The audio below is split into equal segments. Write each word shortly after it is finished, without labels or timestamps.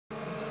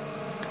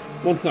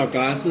What's up,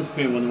 guys? This is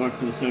Ben with the Mark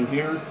from the Sim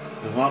here,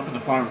 and welcome to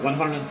part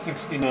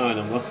 169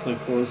 of Let's Play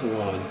Forza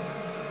 1.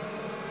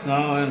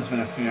 So, it's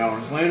been a few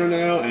hours later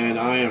now, and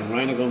I am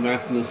ready to go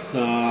back to this,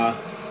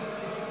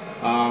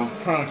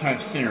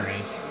 prototype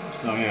series.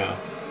 So, yeah.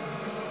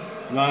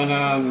 But,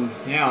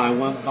 yeah, I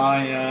went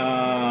by,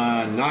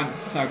 9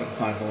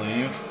 seconds, I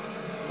believe,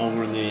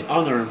 over the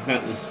other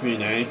Bentley Speed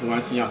 8, who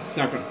actually got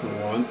second for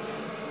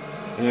once.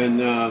 And,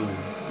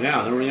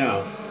 yeah, there we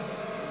go.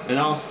 And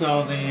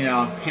also the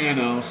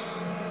Panos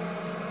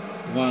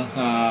was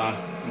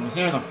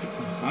there the,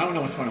 I don't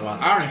know which one it was.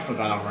 I already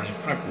forgot already,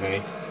 frick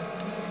me.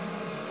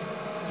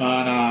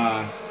 But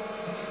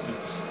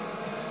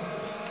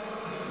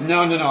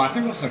no, I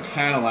think it was the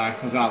Cadillac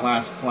who got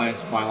last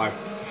place by like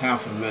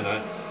half a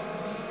minute.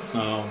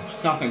 So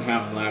something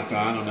happened to that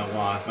guy, I don't know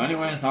why. But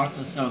anyways, on to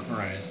the 7th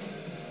race.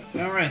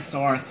 Alright,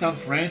 so our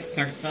 7th race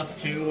takes us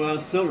to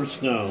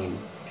Silverstone.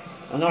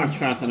 Another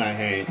track that I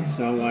hate,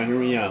 so here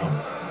we go.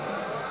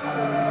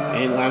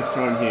 8 laps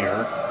on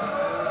here.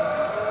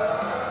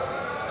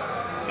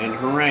 And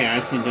hooray, I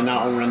actually did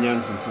not overrun the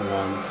engine for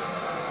once.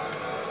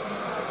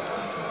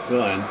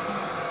 Good.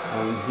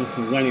 I was just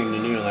waiting to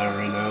do that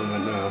right now, but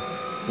no.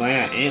 But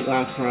yeah, 8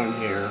 laps around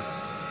here.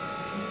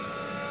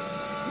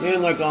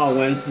 And like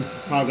always, this is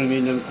probably going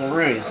to be a difficult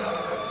race.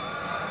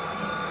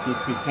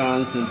 Just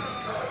because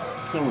it's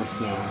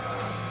Silverstone.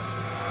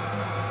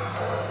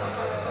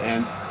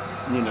 And,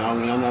 you know,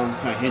 we all know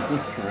I hate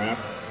this track.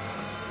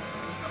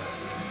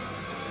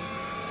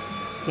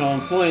 So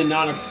I'm fully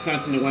not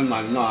expecting to win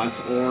by much,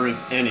 or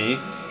if any.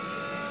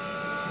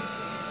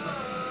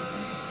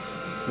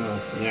 So,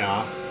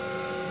 yeah.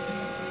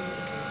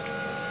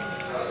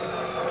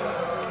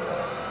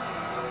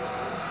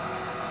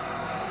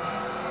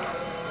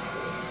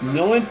 The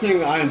only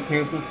thing I am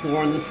thankful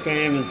for in this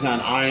game is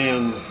that I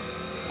am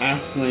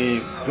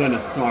actually good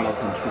at throttle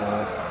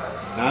control.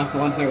 That's the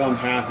one thing I'm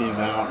happy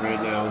about right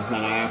now, is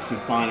that I actually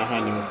find out how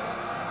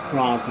to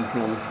throttle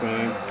control this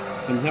game.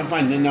 And if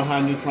I didn't know how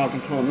to do throttle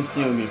control, this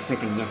game would be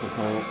freaking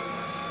difficult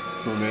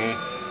for me.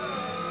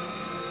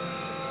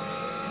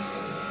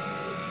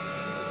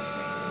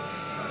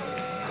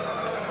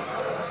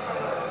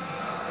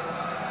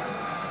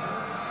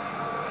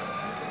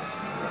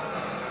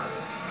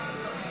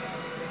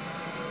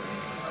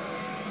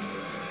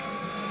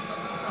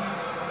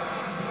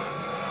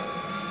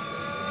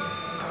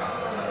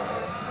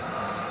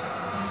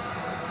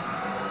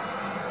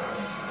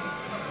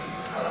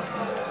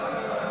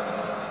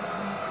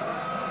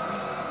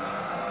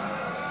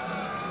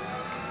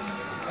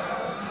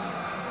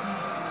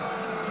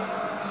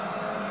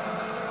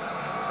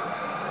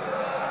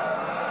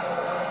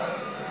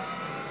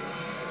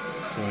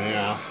 So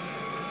yeah,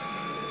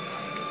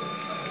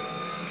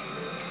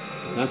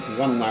 that's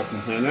 1 lap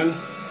completed,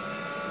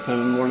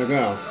 7 more to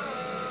go.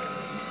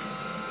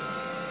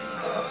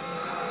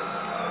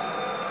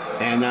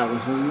 And that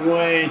was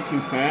way too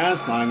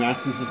fast. I'm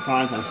actually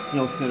surprised I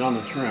still stayed on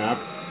the track.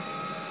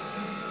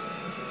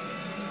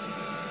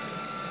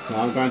 So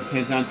I'm going to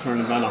take that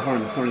turn about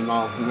 140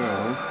 miles an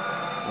hour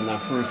on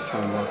that first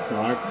turn, looks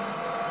like.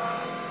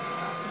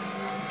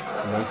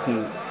 And that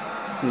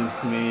seems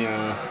to be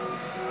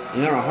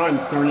either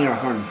 130 or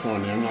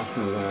 120, I'm not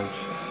sure which.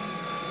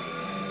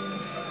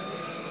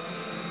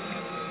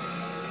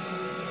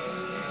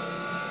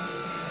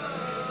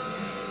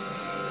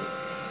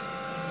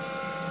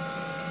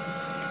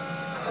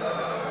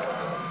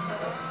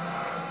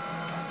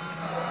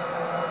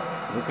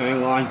 Okay,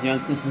 well I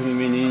guess this is gonna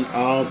be an easy,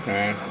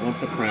 okay, what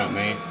the crap,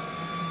 mate.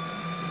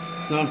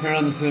 So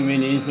apparently this is gonna be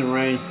an easy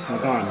race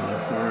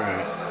regardless,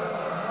 alright.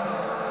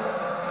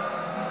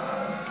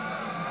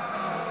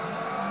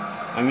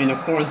 I mean,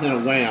 of course, in a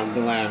way, I'm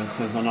glad,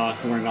 because I'm not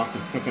have to worry about the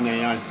frickin'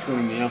 AI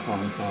screwing me up all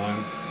the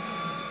time.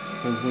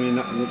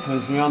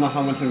 Because we all know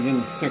how much I'm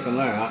getting sick of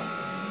that.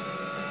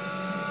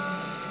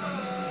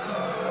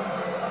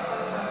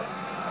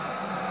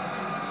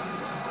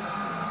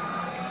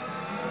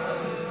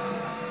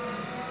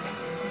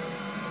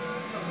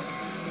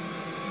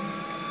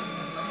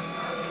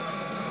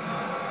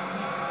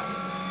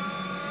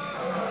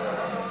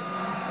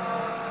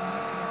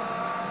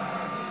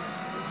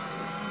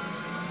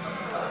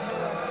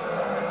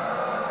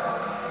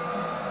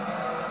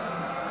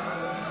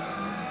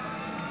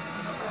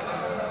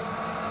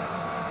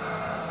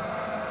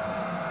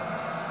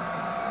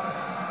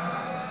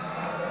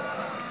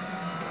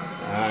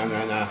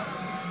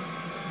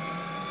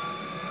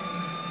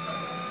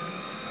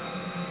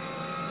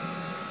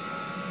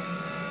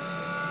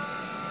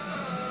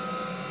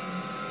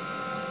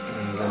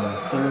 And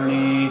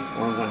 130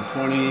 or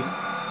 120.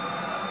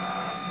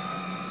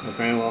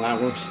 Okay, well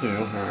that works too,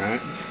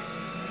 alright.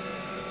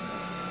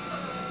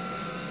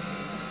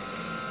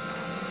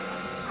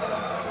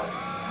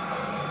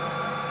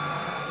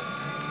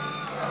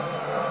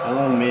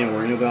 Hello me, where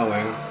are you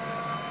going?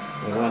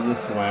 We're going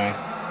this way.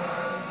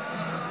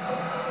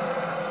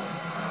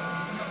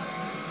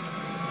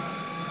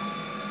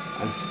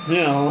 I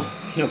still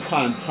feel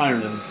kind of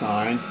tired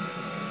inside.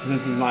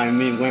 This is why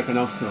me waking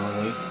up so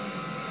early.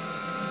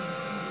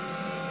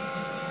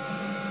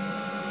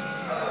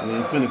 I mean,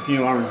 it's been a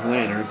few hours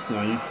later,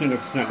 so you should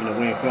expect me to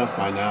wake up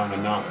by now, but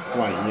not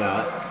quite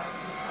yet.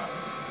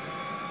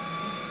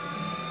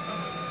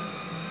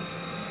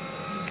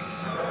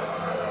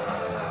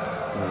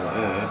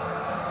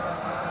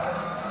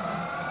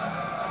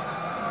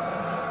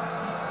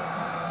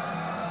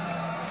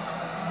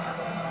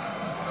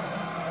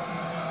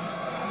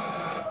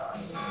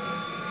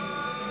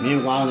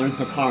 Meanwhile, there's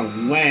a car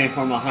way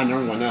far behind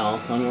everyone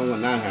else. I don't know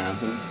when that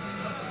happens.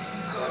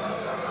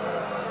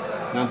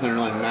 Nothing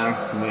really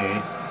matters to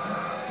me.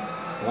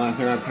 The only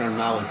thing I care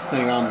about is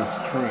staying on this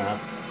track.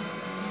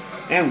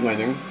 And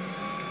winning.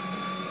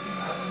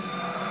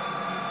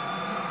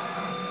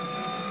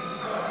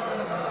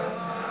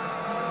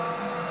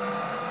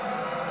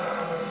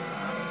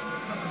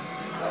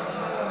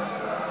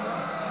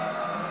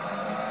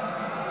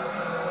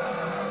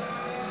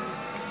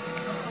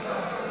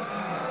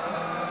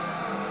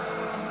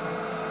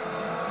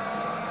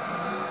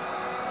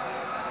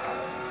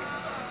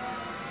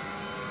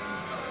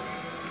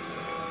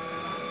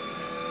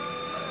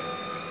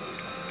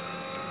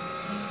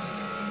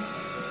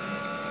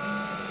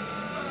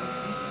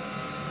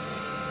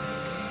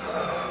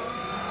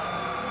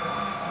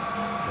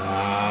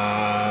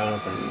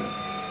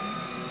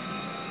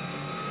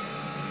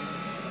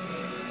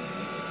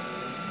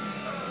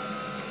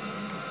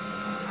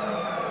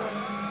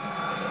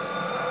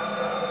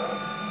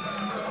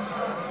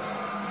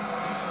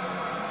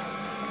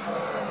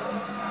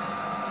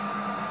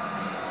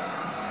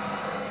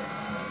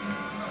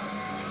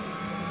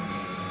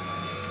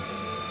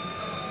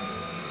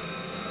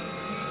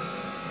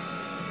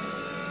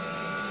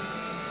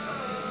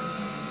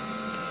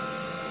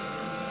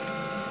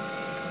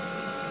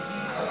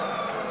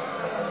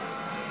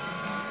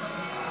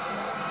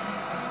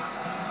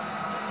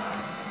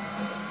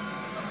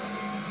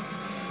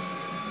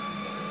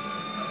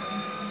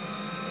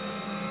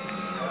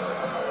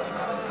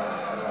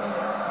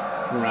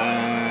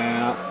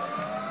 Crap.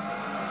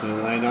 Too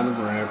late on the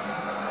brakes.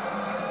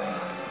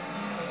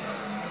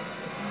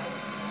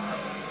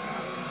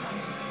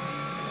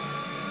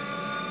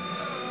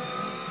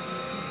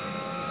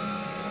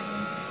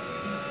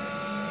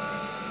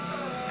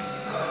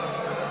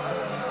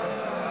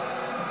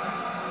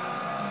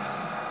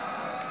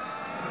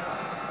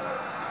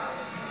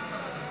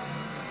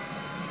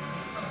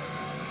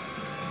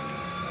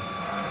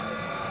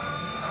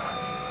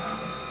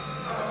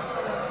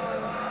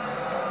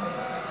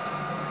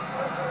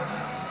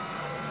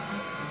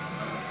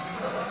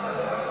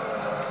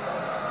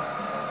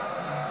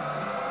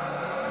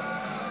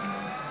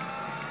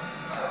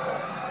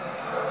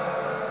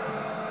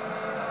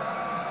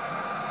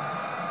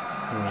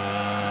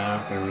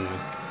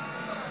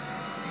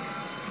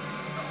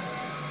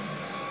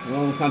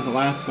 Well, it's not the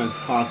last place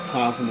cars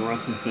caught up in the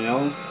rest of the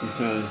field,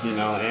 because, you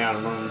know, AI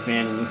rubber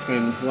band in this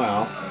game as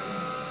well.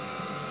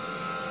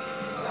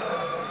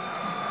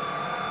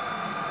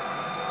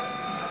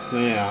 So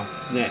yeah,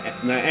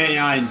 the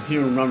AI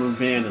do rubber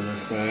band in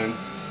this game.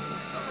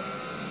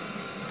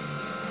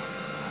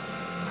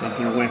 But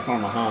they're way far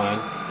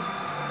behind.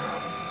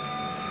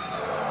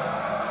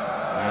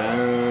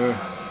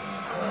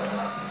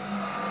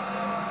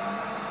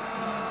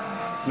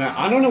 Now,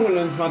 I don't know what it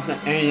is about the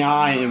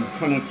AI in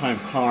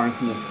prototype cars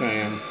in this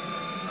game.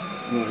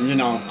 You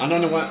know, I don't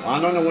know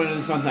what it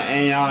is about the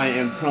AI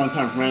in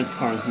prototype race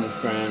cars in this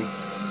game.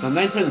 But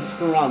they tend to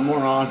screw up more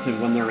often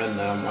when they're in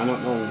them. I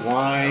don't know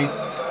why.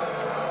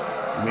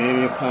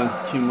 Maybe because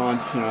too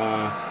much,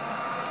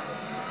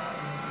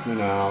 you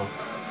know,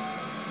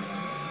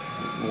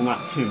 well,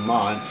 not too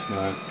much,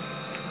 but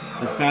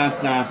the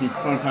fact that these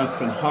prototypes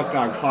can hook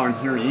on cars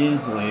very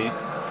easily,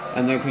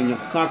 and they can get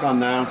stuck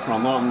on them for a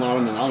lot lower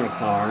than other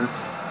cars.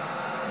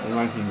 It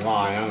might be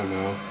why, I don't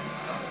know.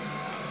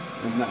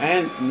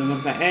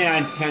 The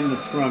AI tend to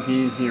screw up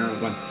easier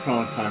with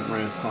prototype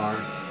race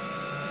cars.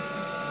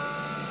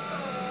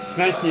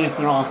 Especially if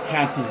they're all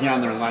kept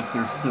together like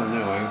they're still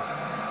doing.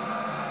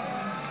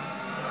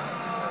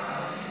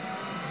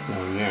 So,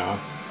 yeah.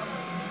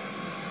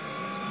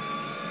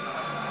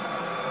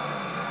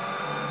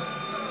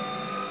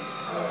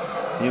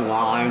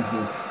 Meanwhile,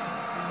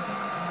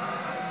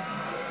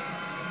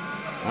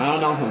 I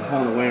don't know if I'm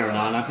pulling away or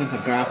not. I think the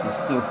graph is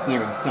still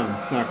staying at 7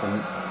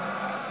 seconds.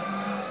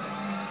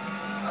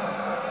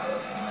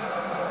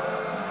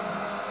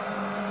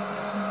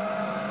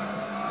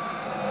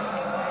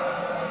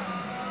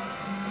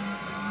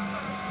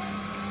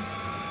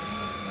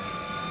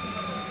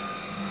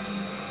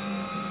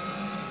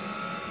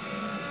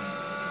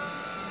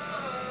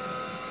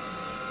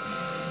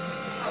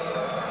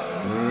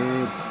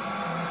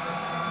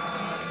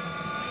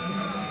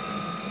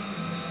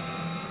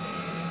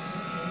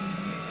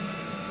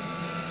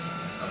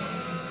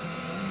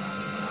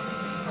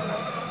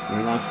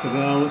 Three laps to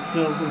go,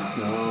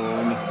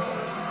 Silverstone.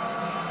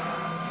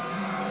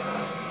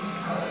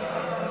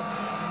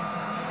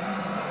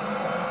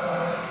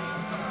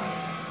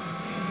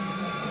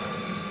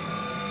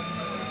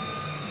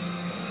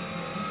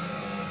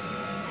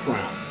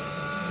 Crap.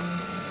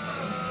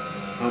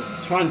 I'm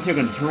trying to take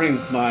a drink,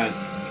 but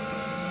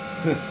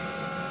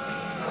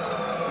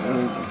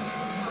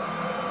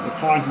The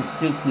car just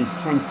gets these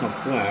turns so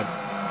quick.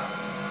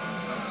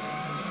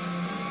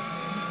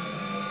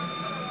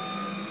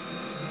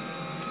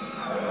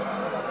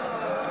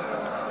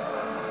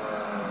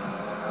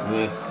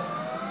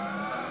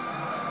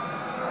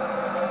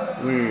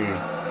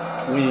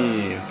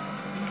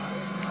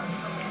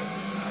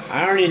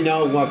 I already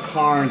know what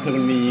cars I'm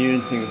going to be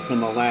using from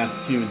the last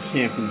 2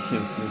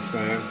 championships this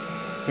game.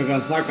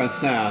 Because like I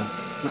said,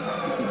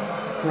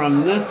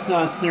 from this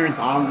series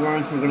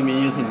onwards, we're going to be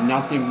using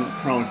nothing but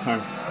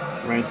prototype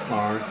race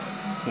cars.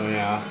 So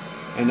yeah.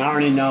 And I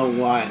already know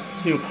what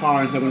 2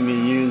 cars I'm going to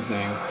be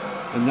using.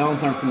 And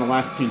those are from the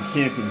last 2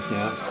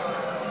 championships.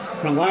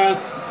 For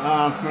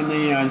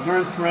the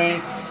endurance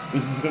race,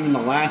 which is going to be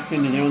the last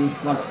thing to do in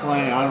this Let's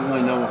Play, I don't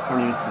really know what car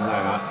to use for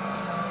that.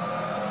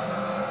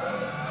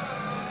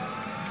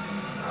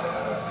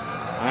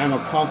 I have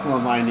a couple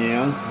of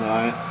ideas,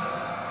 but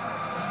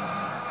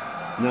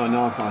I don't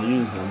know if I'll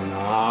use them or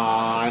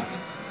not.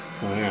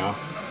 So yeah.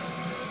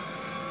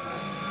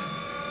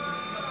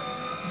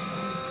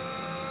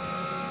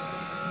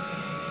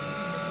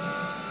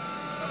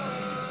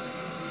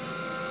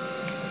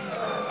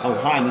 Oh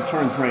hi, the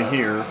turn's right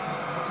here.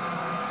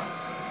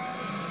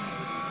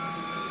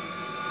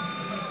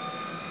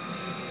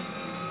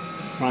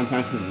 Surprised I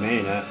actually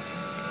made it.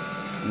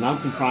 I'm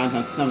not surprised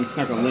that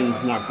 7-second lead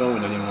is not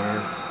going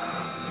anywhere.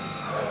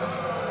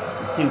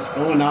 It keeps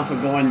going up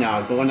and going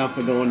down, going up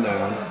and going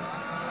down.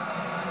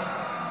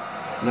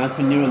 And that's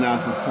been doing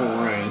that this whole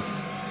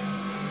race.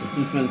 It's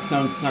just been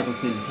 7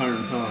 seconds the entire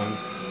time.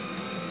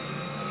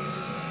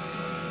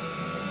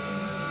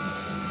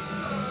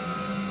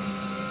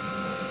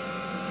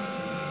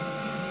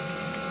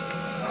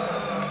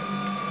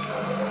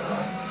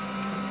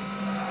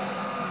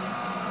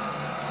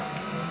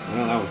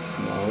 Well, that was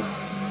slow.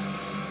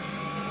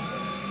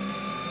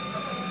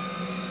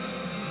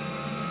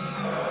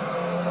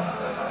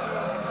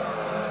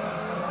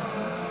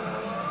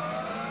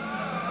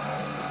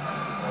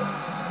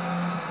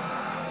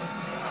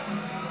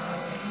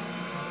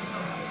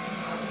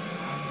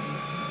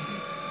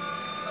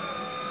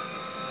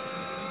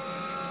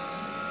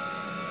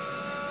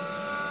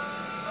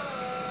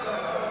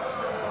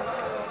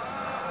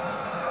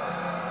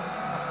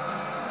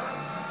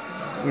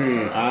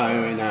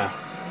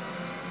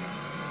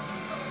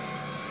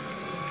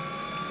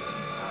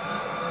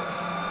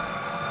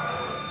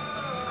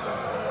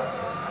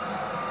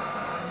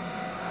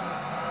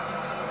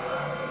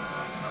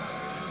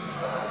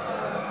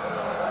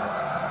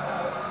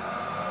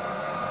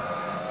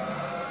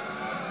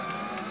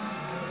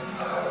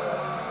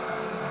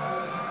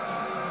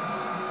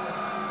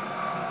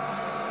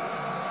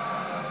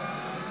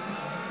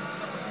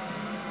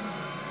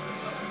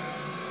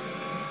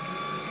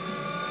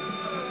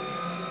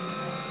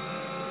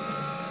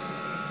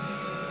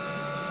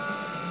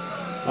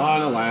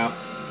 On a lap.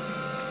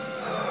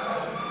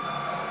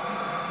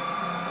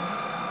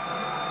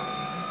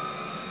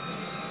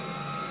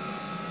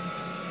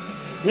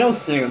 Still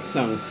staying at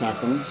 7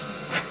 seconds.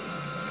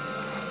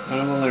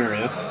 Kind of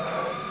hilarious.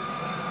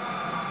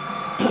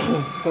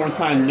 Of course,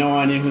 I have no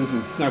idea who's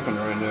in second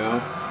right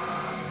now.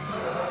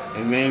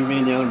 It may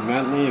be the other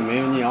Bentley, it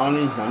may be the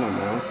Audis, I don't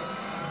know.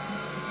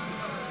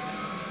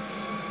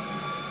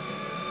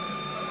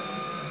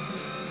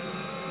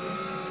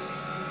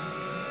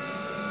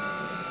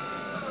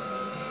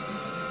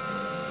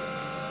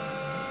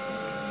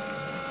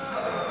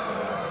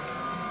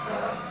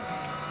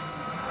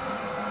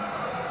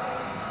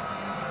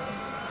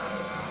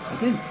 I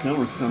think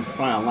Silverstone's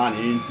probably a lot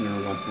easier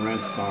with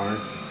race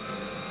cars.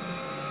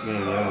 Maybe,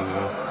 I don't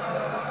know.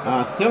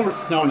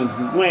 Silverstone is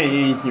way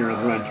easier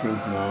at Gran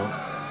Turismo.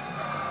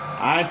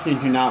 I actually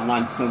do not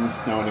mind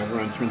Silverstone at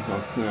Gran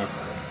Turismo 6.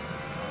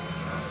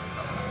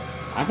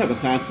 I think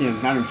it's actually a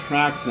better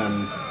track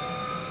than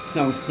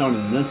Silverstone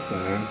in this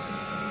game.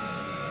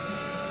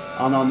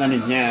 Although then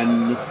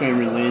again, this game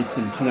released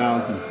in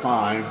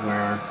 2005,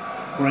 where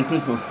Gran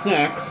Turismo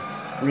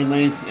 6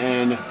 released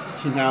in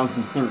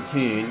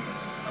 2013.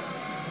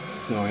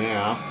 So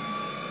yeah.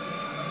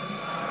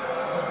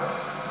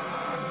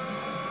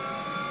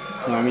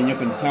 So I mean, you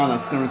can tell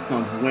that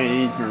Silverstone's way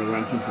easier than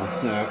Gran Turismo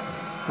 6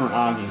 for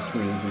obvious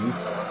reasons.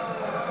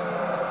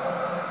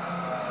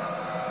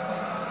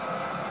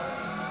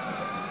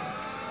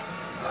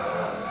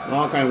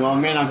 Well, okay, well,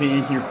 it may not be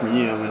easier for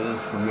you, but it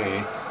is for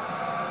me.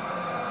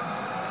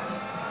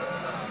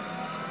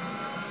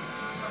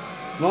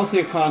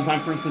 Mostly because I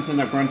personally think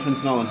that Gran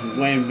Turismo is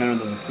way better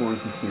than the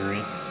Forza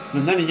series.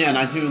 But then again,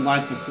 I do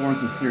like the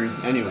Forza series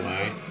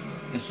anyway.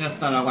 It's just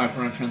that I like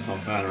Gran Turismo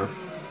better.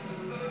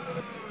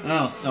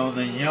 Oh, so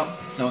the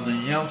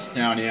Yost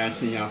Audi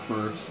actually got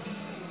first.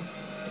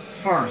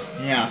 First,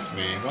 he asked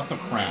me. What the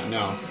crap?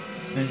 No.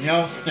 The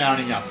Yost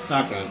Audi got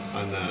second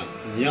on that.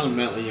 And the other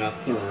Bentley got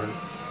third.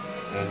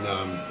 And,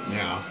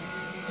 yeah.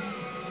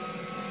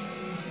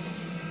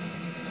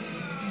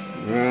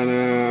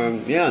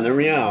 And, yeah, there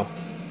we go.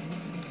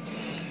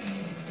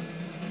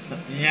 So,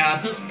 yeah,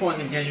 at this point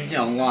in the game, you get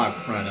a lot of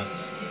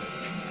credits.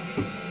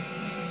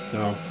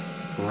 So,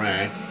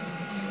 hooray.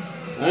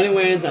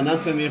 Anyways, and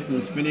that's gonna be it for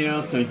this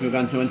video. So if you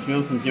got enjoyed this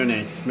video, consider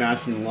a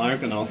smashing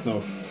like and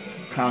also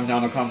comment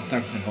down in the comment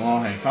section below.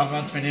 Hey, thoughts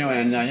about this video,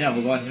 and yeah,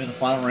 we'll go ahead and do the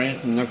final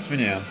race in the next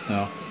video.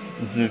 So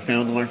this has been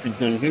Failed to Learn from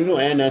Google,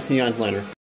 and I'll see you guys later.